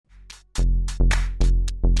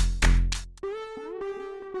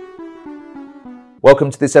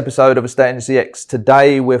Welcome to this episode of Estate Agency EAX.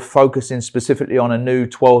 Today we're focusing specifically on a new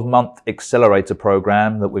 12-month Accelerator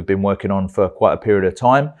program that we've been working on for quite a period of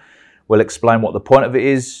time. We'll explain what the point of it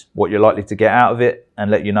is, what you're likely to get out of it,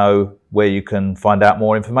 and let you know where you can find out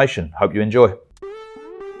more information. Hope you enjoy.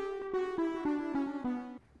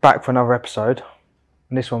 Back for another episode.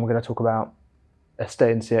 In this one we're going to talk about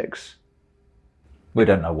Estate Agency EAX. We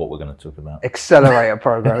don't know what we're going to talk about. Accelerator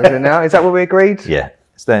program, is it now? Is that what we agreed? Yeah.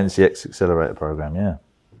 Estate Agency EAX Accelerator program, yeah.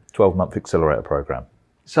 12-month Accelerator program.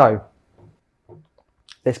 So,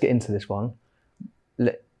 let's get into this one.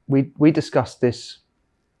 We discussed this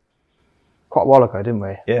quite a while ago, didn't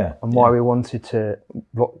we? Yeah. And why we wanted to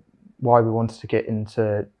get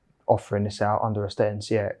into offering this out under Estate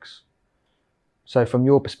Agency EAX. So, from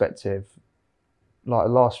your perspective, like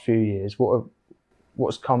the last few years,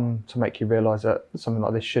 what's come to make you realise that something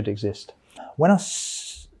like this should exist? When I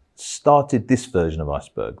started this version of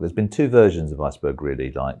Iceberg, there's been two versions of Iceberg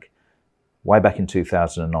really. Like way back in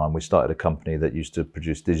 2009, we started a company that used to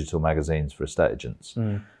produce digital magazines for estate agents.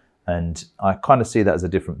 And I kind of see that as a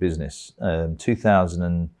different business.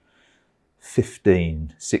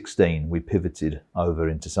 2015, 16, we pivoted over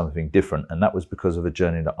into something different. And that was because of a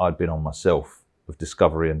journey that I'd been on myself of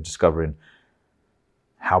discovering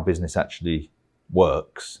how business actually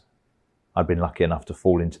works. I'd been lucky enough to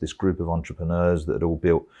fall into this group of entrepreneurs that had all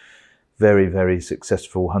built very, very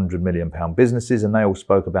successful £100 million businesses, and they all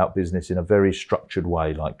spoke about business in a very structured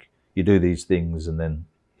way, like you do these things and then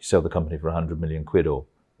you sell the company for 100 million quid or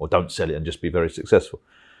don't sell it and just be very successful.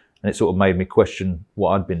 And it sort of made me question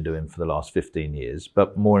what I'd been doing for the last 15 years.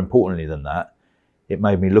 But more importantly than that, it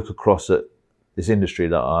made me look across at this industry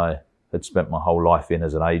that I had spent my whole life in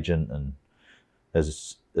as an agent and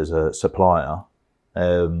as a supplier,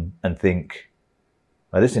 and think,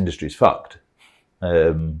 well, this industry's fucked,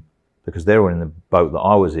 because they're all in the boat that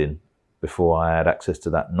I was in before I had access to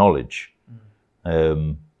that knowledge.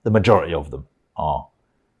 The majority of them are,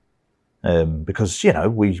 because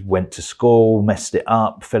we went to school, messed it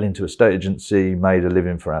up, fell into a estate agency, made a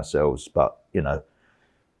living for ourselves, but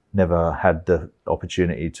never had the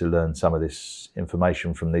opportunity to learn some of this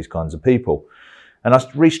information from these kinds of people. And I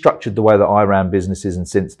restructured the way that I ran businesses, and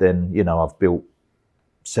since then, I've built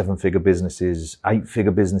 7-figure businesses,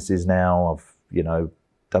 8-figure businesses now. I've,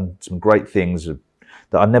 done some great things that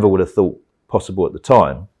I never would have thought possible at the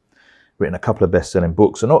time. Written a couple of best-selling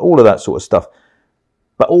books and all of that sort of stuff.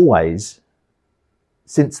 But always,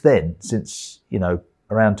 since then,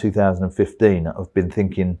 around 2015, I've been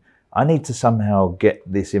thinking, I need to somehow get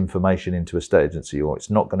this information into a estate agency, or it's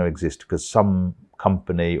not going to exist because some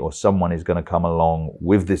company or someone is going to come along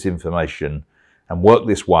with this information and work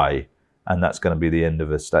this way. And that's going to be the end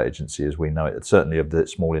of a estate agency as we know it, certainly of the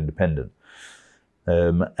small independent.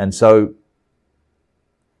 And so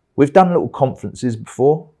we've done little conferences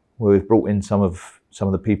before where we've brought in some of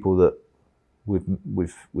the people that we've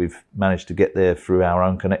managed to get there through our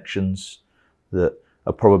own connections that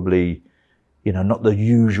are probably not the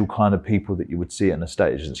usual kind of people that you would see at an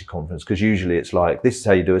estate agency conference, because usually it's like, this is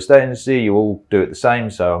how you do a estate agency, you all do it the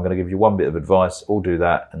same, so I'm going to give you one bit of advice, all do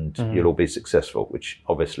that, and you'll all be successful, which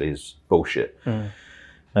obviously is bullshit.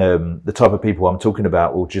 The type of people I'm talking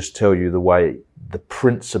about will just tell you the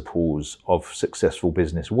principles of successful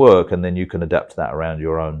business work, and then you can adapt that around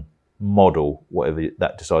your own model, whatever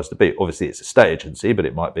that decides to be. Obviously it's a estate agency, but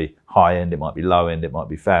it might be high end, it might be low end, it might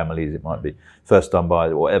be families, it might be first time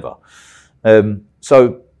buyers, whatever.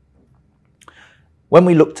 So when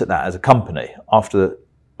we looked at that as a company after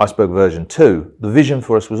Iceberg version 2, the vision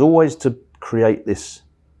for us was always to create this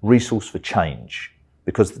resource for change,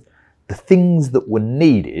 because the things that were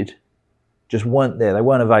needed just weren't there. They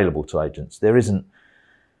weren't available to agents. There isn't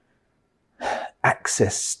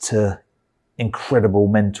access to incredible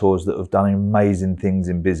mentors that have done amazing things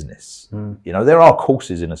in business. There are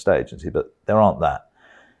courses in a estate agency, but there aren't that.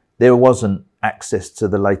 There wasn't access to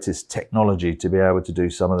the latest technology to be able to do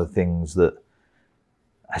some of the things that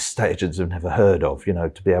estate agents have never heard of,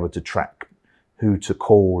 to be able to track who to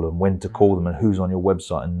call and when to call them and who's on your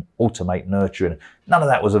website and automate nurturing. None of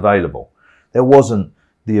that was available. There wasn't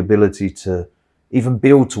the ability to even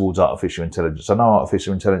build towards artificial intelligence. I know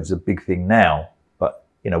artificial intelligence is a big thing now, but,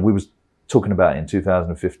 we was talking about it in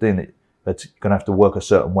 2015 that you're going to have to work a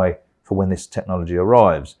certain way for when this technology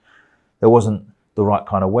arrives. There wasn't the right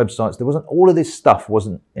kind of websites. There wasn't, all of this stuff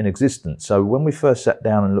wasn't in existence. So when we first sat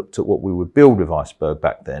down and looked at what we would build with Iceberg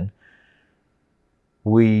back then,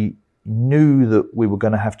 we knew that we were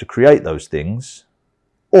going to have to create those things,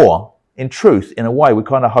 or in truth, in a way, we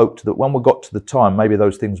kind of hoped that when we got to the time, maybe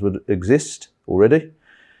those things would exist already.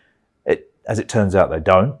 As it turns out, they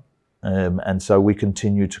don't. And so we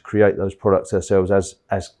continue to create those products ourselves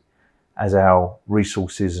as our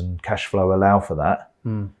resources and cash flow allow for that.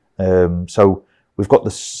 So we've got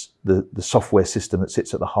the software system that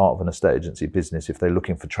sits at the heart of an estate agency business if they're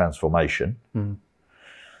looking for transformation.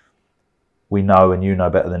 We know, and you know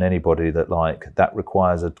better than anybody, that like that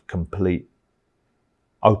requires a complete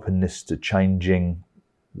openness to changing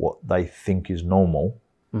what they think is normal.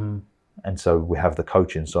 And so we have the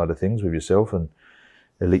coaching side of things with yourself and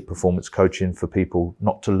elite performance coaching for people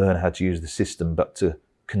not to learn how to use the system, but to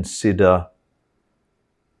consider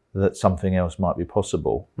that something else might be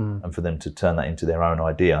possible and for them to turn that into their own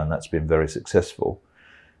idea. And that's been very successful.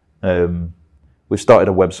 We've started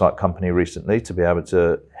a website company recently to be able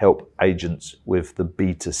to help agents with the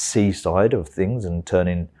B2C side of things and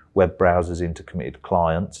turning web browsers into committed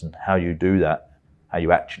clients, and how you do that, how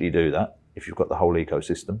you actually do that if you've got the whole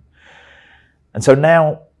ecosystem. And so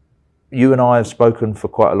now you and I have spoken for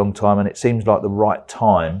quite a long time, and it seems like the right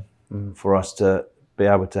time for us to be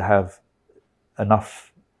able to have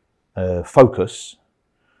enough focus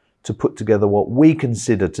to put together what we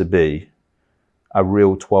consider to be a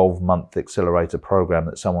real 12-month accelerator program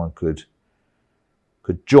that someone could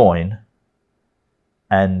join,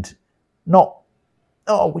 and not,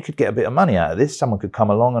 we could get a bit of money out of this. Someone could come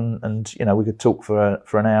along and we could talk for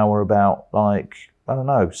an hour about, like, I don't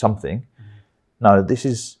know, something. No,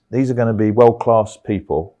 these are going to be world-class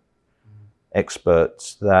people,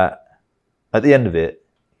 experts, that at the end of it,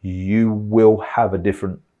 you will have a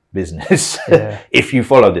different business if you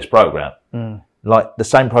follow this program. Like the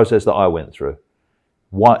same process that I went through.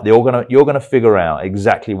 You're going to figure out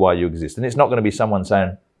exactly why you exist. And it's not going to be someone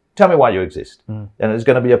saying, tell me why you exist. And there's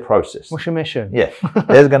going to be a process. What's your mission? Yeah.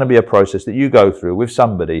 There's going to be a process that you go through with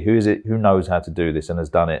somebody who knows how to do this and has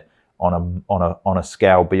done it on a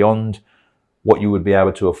scale beyond what you would be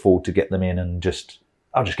able to afford to get them in, and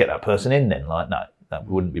I'll just get that person in then. Like, no, that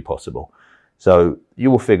wouldn't be possible. So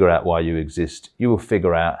you will figure out why you exist. You will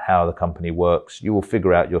figure out how the company works. You will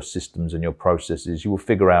figure out your systems and your processes. You will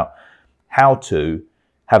figure out how to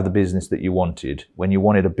have the business that you wanted when you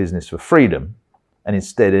wanted a business for freedom, and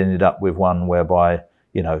instead ended up with one whereby,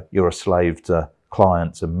 you're a slave to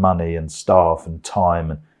clients and money and staff and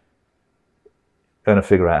time, and going to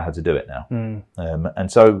figure out how to do it now.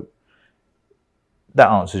 And so that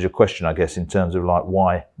answers your question, I guess, in terms of like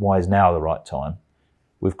why is now the right time?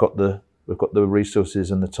 We've got the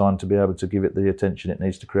resources and the time to be able to give it the attention it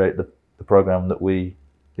needs to create the program that we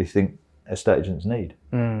think estate agents need.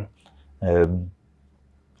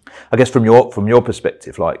 I guess from your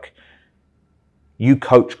perspective, like, you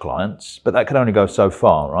coach clients, but that can only go so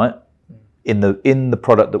far, right? In the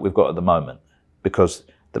product that we've got at the moment, because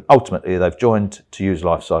ultimately they've joined to use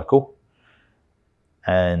Lifecycle,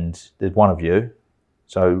 and there's one of you.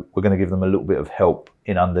 So we're going to give them a little bit of help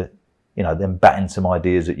in them batting some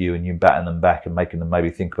ideas at you and you batting them back and making them maybe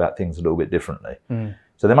think about things a little bit differently.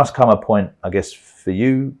 So there must come a point, I guess, for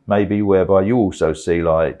you maybe whereby you also see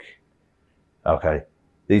like, okay,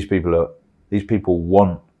 these people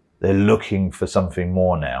they're looking for something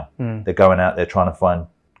more now. They're going out there trying to find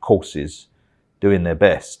courses, doing their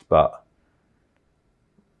best, but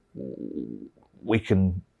we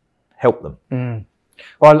can help them.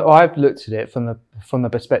 Well, I've looked at it from the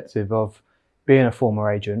perspective of being a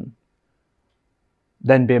former agent,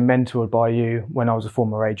 then being mentored by you when I was a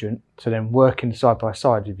former agent, to then working side by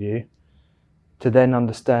side with you, to then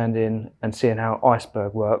understanding and seeing how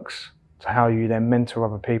Iceberg works, to how you then mentor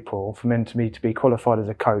other people, for me to be qualified as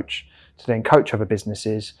a coach, to then coach other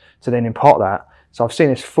businesses, to then impart that. So I've seen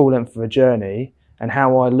this full length of a journey, and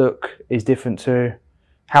how I look is different to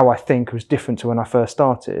how I think was different to when I first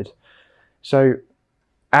started. So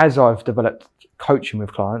as I've developed coaching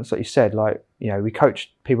with clients, like you said, we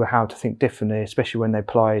coach people how to think differently, especially when they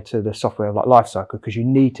apply to the software like Lifecycle, because you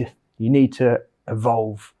need to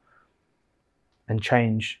evolve and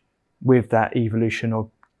change with that evolution of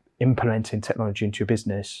implementing technology into your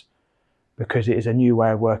business, because it is a new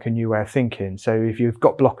way of working, a new way of thinking. So if you've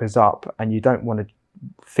got blockers up and you don't want to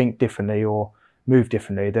think differently or move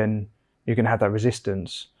differently, then you're going to have that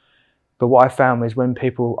resistance. But what I found is when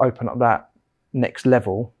people open up that next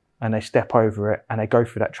level and they step over it and they go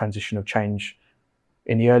through that transition of change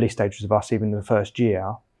in the early stages of us, even in the first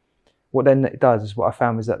year, what then it does is, what I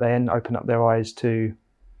found is that they then open up their eyes to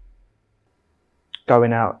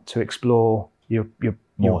going out to explore your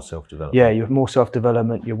more self-development. Yeah, your more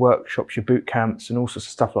self-development, your workshops, your boot camps, and all sorts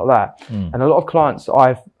of stuff like that. And a lot of clients that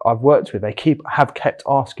I've worked with, they have kept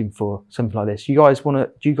asking for something like this. Do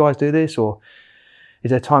you guys do this, or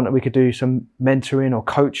is there time that we could do some mentoring or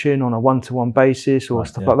coaching on a one-to-one basis or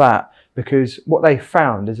stuff like that? Because what they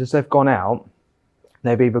found is, as they've gone out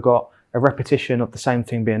They've either got a repetition of the same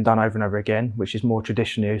thing being done over and over again, which is more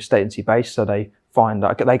traditionally estate agency based. So they find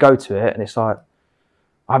that they go to it and it's like,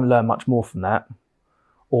 I haven't learned much more from that.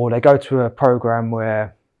 Or they go to a program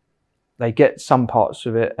where they get some parts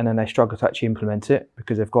of it and then they struggle to actually implement it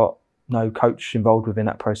because they've got no coach involved within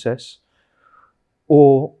that process.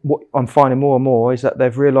 Or what I'm finding more and more is that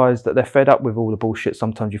they've realised that they're fed up with all the bullshit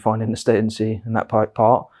sometimes you find in the estate agency and that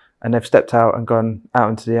part, and they've stepped out and gone out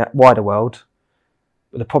into the wider world.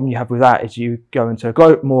 But the problem you have with that is you go into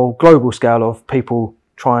a more global scale of people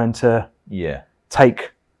trying to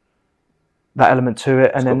take that element to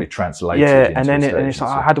it, and then be translated. And it's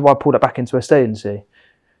like, how do I pull that back into estate agency?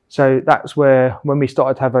 So that's where, when we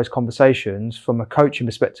started to have those conversations from a coaching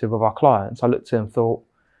perspective of our clients, I looked at them and thought,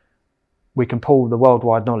 we can pull the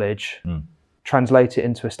worldwide knowledge, translate it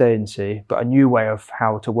into estate agency, but a new way of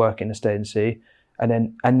how to work in estate agency, and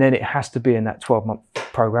then it has to be in that 12-month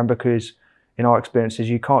program, because in our experiences,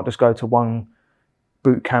 you can't just go to one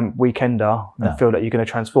boot camp weekender and feel that you're going to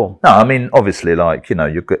transform. No, I mean, obviously, like, you know,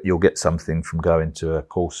 you'll get something from going to a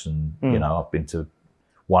course, and you know, I've been to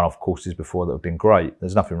one-off courses before that have been great.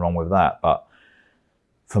 There's nothing wrong with that, but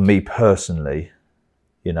for me personally,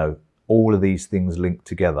 you know, all of these things link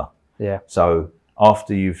together. Yeah. So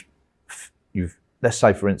after you've let's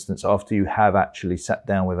say, for instance, after you have actually sat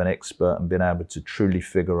down with an expert and been able to truly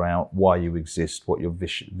figure out why you exist, what your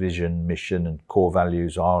vision, mission and core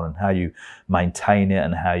values are, and how you maintain it,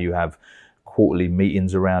 and how you have quarterly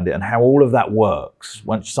meetings around it, and how all of that works,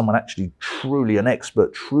 once someone actually an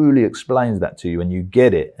expert truly explains that to you and you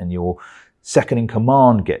get it, and your second in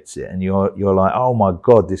command gets it, and you're like, oh my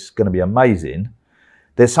God, this is going to be amazing,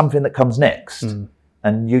 there's something that comes next.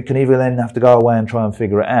 And you can either then have to go away and try and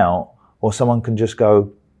figure it out, or someone can just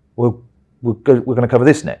go, well, we're going to cover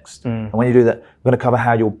this next. And when you do that, we're going to cover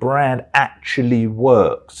how your brand actually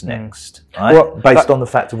works next, right? Well, based on the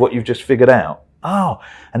fact of what you've just figured out. Oh,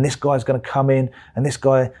 and this guy's going to come in, and this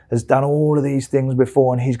guy has done all of these things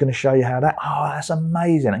before, and he's going to show you how that, that's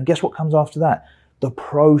amazing. And guess what comes after that? The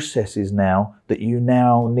processes now that you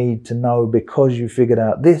now need to know, because you figured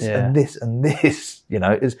out this and this and this, you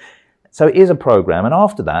know, so it is a program, and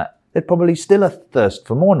after that, there's probably still a thirst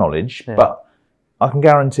for more knowledge, but I can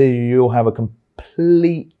guarantee you'll have a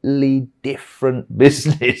completely different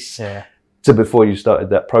business to before you started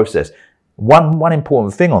that process. One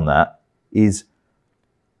important thing on that is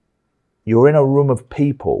you're in a room of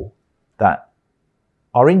people that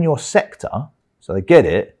are in your sector, so they get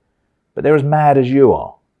it, but they're as mad as you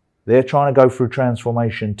are. They're trying to go through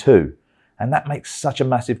transformation too, and that makes such a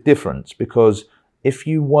massive difference, because if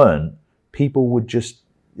you weren't, people would just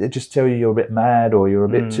tell you you're a bit mad, or you're a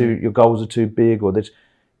bit too, your goals are too big, or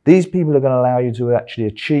these people are going to allow you to actually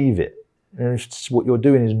achieve it. And what you're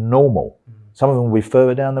doing is normal. Some of them will be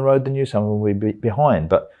further down the road than you, some of them will be behind,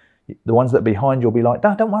 but the ones that are behind, you'll be like,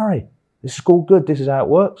 no, don't worry, this is all good, this is how it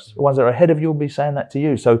works. The ones that are ahead of you will be saying that to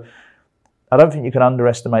you. So I don't think you can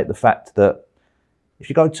underestimate the fact that if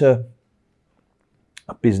you go to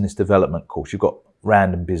a business development course, you've got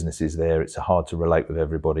random businesses there, it's hard to relate with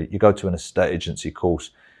everybody. You go to an estate agency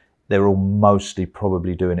course, they're all mostly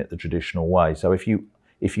probably doing it the traditional way. So if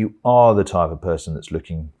you are the type of person that's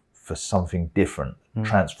looking for something different,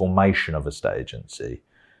 transformation of estate agency,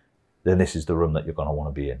 then this is the room that you're going to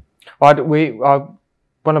want to be in.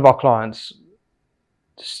 One of our clients,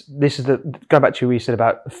 this is go back to what you said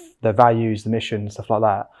about the values, the mission, stuff like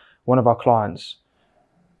that. One of our clients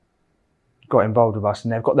got involved with us,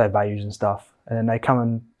 and they've got their values and stuff, and then they come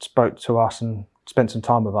and spoke to us and spent some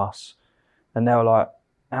time with us, and they were like,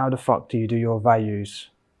 how the fuck do you do your values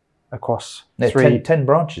across 10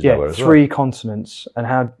 branches? Three continents,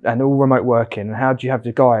 and all remote working, and how do you have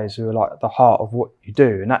the guys who are like the heart of what you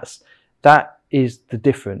do? And that is the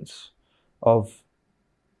difference of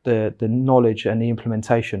the knowledge and the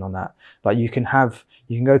implementation on that. Like you can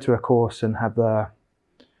go to a course and have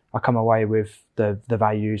I come away with the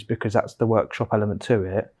values because that's the workshop element to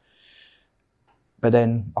it. But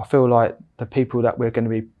then I feel like the people that we're going to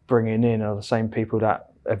be bringing in are the same people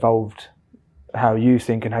that evolved how you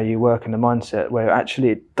think and how you work in the mindset, where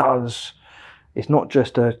actually it's not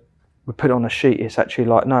just we put it on a sheet, it's actually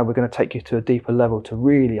like, no, we're going to take you to a deeper level to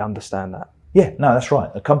really understand that. Yeah, no, that's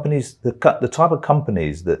right. The type of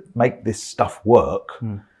companies that make this stuff work,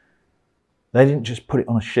 they didn't just put it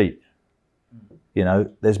on a sheet. You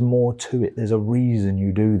know, there's more to it. There's a reason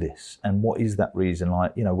you do this. And what is that reason?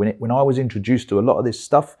 Like, you know, when I was introduced to a lot of this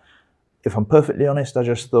stuff, if I'm perfectly honest, I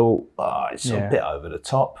just thought, it's a bit over the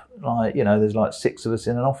top. Like, you know, there's like 6 of us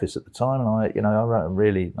in an office at the time, and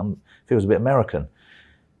it feels a bit American.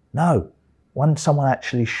 No, when someone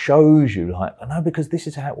actually shows you, like, I know, because this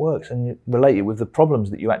is how it works, and you relate it with the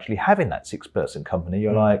problems that you actually have in that 6-person company,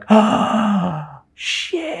 you're like, ah,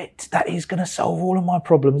 shit, that is going to solve all of my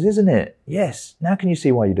problems, isn't it? Yes. Now can you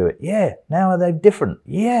see why you do it? Yeah. Now are they different?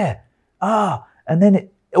 Yeah. And then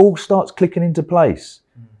it all starts clicking into place.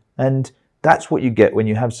 And that's what you get when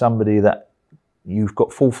you have somebody that you've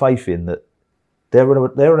got full faith in, that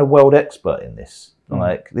they're a world expert in this.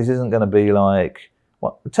 Like, this isn't going to be like,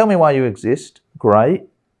 well, tell me why you exist, great,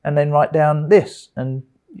 and then write down this, and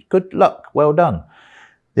good luck, well done.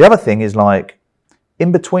 The other thing is, like,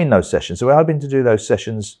 in between those sessions, so we're hoping to do those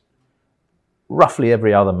sessions roughly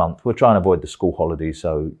every other month. We're trying to avoid the school holidays,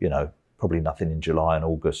 so, probably nothing in July and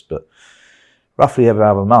August, but roughly every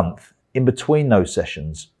other month. In between those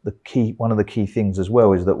sessions, one of the key things as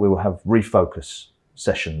well is that we will have refocus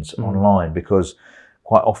sessions online, because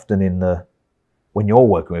quite often when you're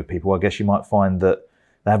working with people, I guess you might find that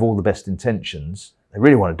they have all the best intentions. They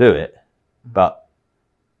really want to do it, but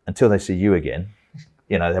until they see you again,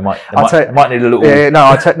 they might need a little. Yeah,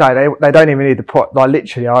 no, they don't even need the pot. Like,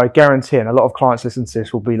 literally, I guarantee, and a lot of clients listen to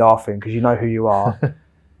this will be laughing because you know who you are.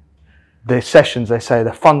 The sessions, they say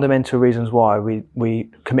the fundamental reasons why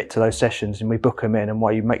we commit to those sessions and we book them in, and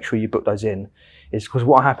why you make sure you book those in, is because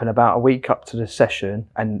what happened about a week up to the session,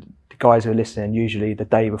 and the guys who are listening, usually the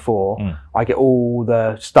day before, I get all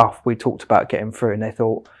the stuff we talked about getting through, and they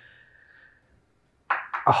thought,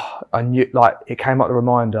 I knew, like, it came up the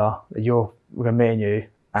reminder that we're going to meet you,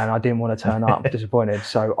 and I didn't want to turn up disappointed,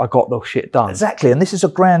 so I got the shit done. Exactly, and this is a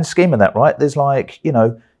grand scheme of that, right? There's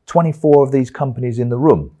 24 of these companies in the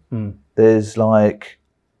room. There's you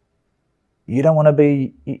don't want to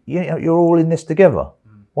be, you're all in this together.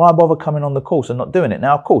 Why bother coming on the course and not doing it?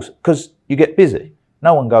 Now, of course, because you get busy.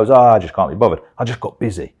 No one goes, I just can't be bothered. I just got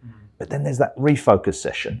busy. But then there's that refocus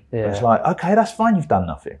session. Yeah. It's like, okay, that's fine, you've done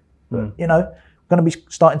nothing. But, we're going to be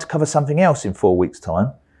starting to cover something else in 4 weeks'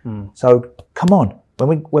 time. So come on.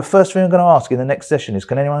 We're first thing we're going to ask in the next session is,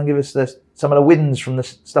 can anyone give us some of the wins from the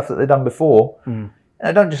stuff that they've done before?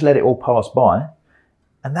 Don't just let it all pass by.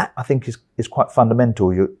 And that, I think, is quite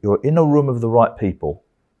fundamental. You're in a room of the right people.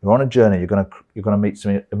 You're on a journey. You're going to meet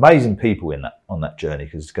some amazing people on that journey,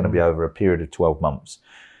 because it's going to be over a period of 12 months.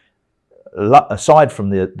 Aside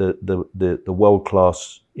from the world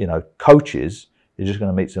class, coaches, you're just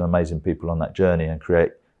going to meet some amazing people on that journey and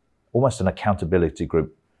create almost an accountability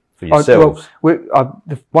group for yourselves.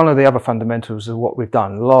 One of the other fundamentals of what we've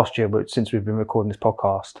done last year, but since we've been recording this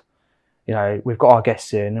podcast, we've got our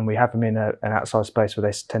guests in and we have them in an outside space where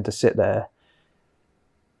they tend to sit there.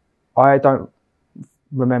 I don't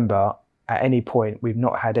remember at any point we've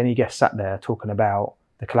not had any guests sat there talking about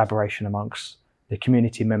the collaboration amongst the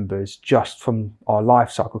community members, just from our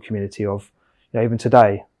life cycle community of, even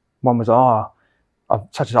today, one was, I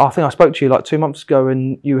think I spoke to you like 2 months ago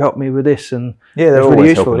and you helped me with this, and yeah, they're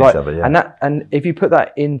always helping each other, yeah. And if you put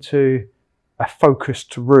that into a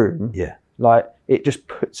focused room, it just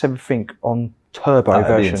puts everything on turbo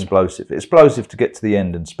version. Explosive to get to the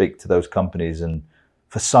end and speak to those companies, and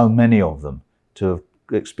for so many of them to have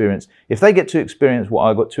experienced. If they get to experience what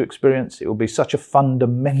I got to experience, it will be such a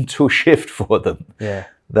fundamental shift for them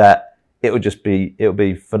that it will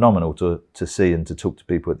be phenomenal to see and to talk to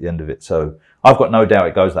people at the end of it. So I've got no doubt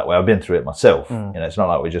it goes that way. I've been through it myself. It's not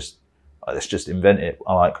like let's just invent it.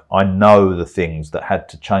 I know the things that had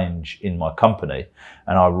to change in my company,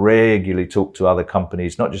 and I regularly talk to other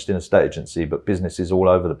companies, not just in a state agency, but businesses all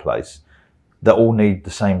over the place, that all need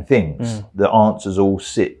the same things. The answers all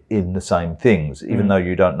sit in the same things, even though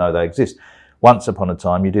you don't know they exist. Once upon a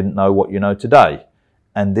time, you didn't know what you know today,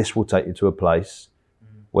 and this will take you to a place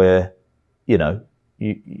where, your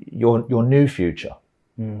new future,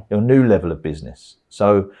 your new level of business.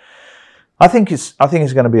 So I think it's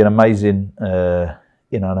going to be an amazing, an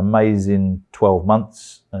amazing 12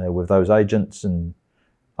 months with those agents, and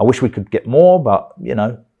I wish we could get more, but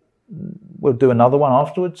we'll do another one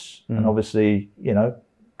afterwards, and obviously,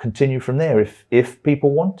 continue from there if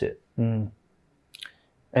people want it.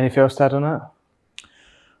 Anything else to add on that?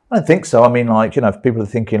 I don't think so. I mean, if people are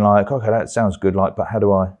thinking okay, that sounds good, but how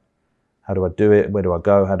do I do it? Where do I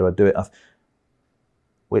go? How do I do it?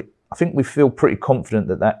 I think we feel pretty confident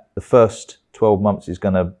that the first 12 months is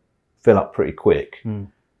going to fill up pretty quick, and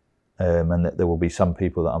that there will be some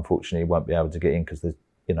people that unfortunately won't be able to get in because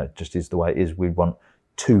just is the way it is. We want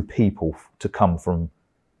 2 people to come from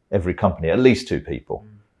every company, at least 2 people.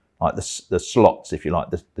 Like the slots, if you like,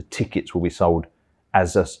 the tickets will be sold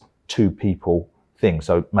as a 2 people thing.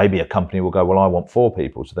 So maybe a company will go, well, I want 4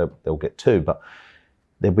 people, so they'll get 2, but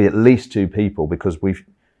there'll be at least 2 people, because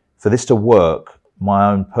for this to work,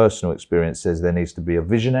 my own personal experience says there needs to be a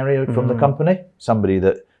visionary from the company, somebody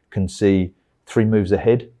that can see 3 moves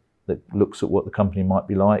ahead, that looks at what the company might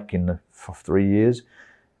be like for 3 years,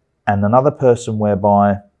 and another person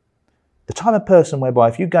the type of person whereby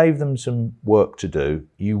if you gave them some work to do,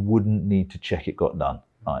 you wouldn't need to check it got done.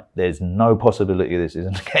 Right? There's no possibility this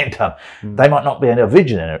isn't getting done. They might not be a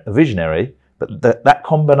visionary, but that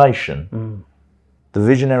combination, the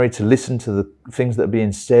visionary to listen to the things that are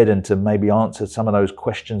being said and to maybe answer some of those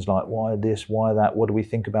questions like why this, why that, what do we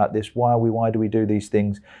think about this, why do we do these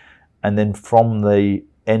things, and then from the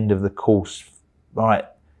end of the course, right,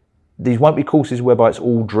 these won't be courses whereby it's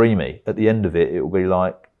all dreamy. At the end of it, it will be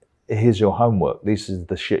like, here's your homework. This is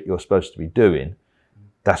the shit you're supposed to be doing.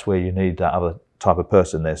 That's where you need that other type of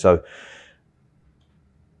person there. So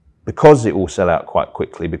because it will sell out quite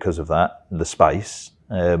quickly because of that, the space,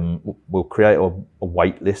 we'll create a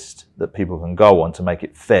wait list that people can go on to make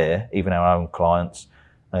it fair, even our own clients.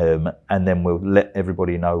 And then we'll let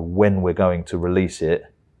everybody know when we're going to release it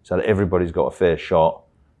so that everybody's got a fair shot.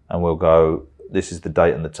 And we'll go, this is the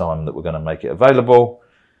date and the time that we're going to make it available.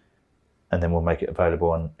 And then we'll make it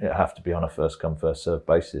available, and it'll have to be on a first come, first served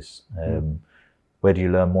basis. Where do you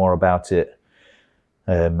learn more about it?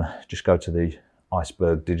 Just go to the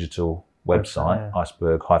Iceberg Digital website,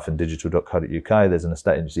 iceberg-digital.co.uk. There's an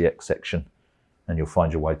estate agency EAX section, and you'll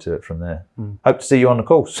find your way to it from there. Hope to see you on the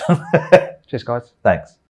course. Cheers, guys.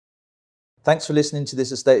 Thanks. Thanks for listening to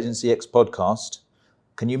this Estate Agency EAX podcast.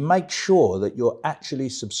 Can you make sure that you're actually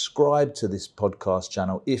subscribed to this podcast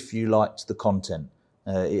channel if you liked the content?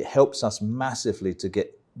 It helps us massively to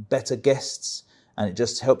get better guests, and it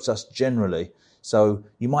just helps us generally. So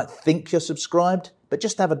you might think you're subscribed, but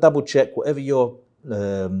just have a double check, whatever your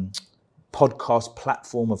podcast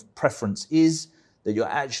platform of preference is, that you're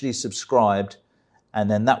actually subscribed. And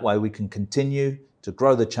then that way we can continue to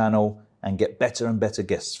grow the channel and get better and better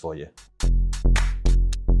guests for you.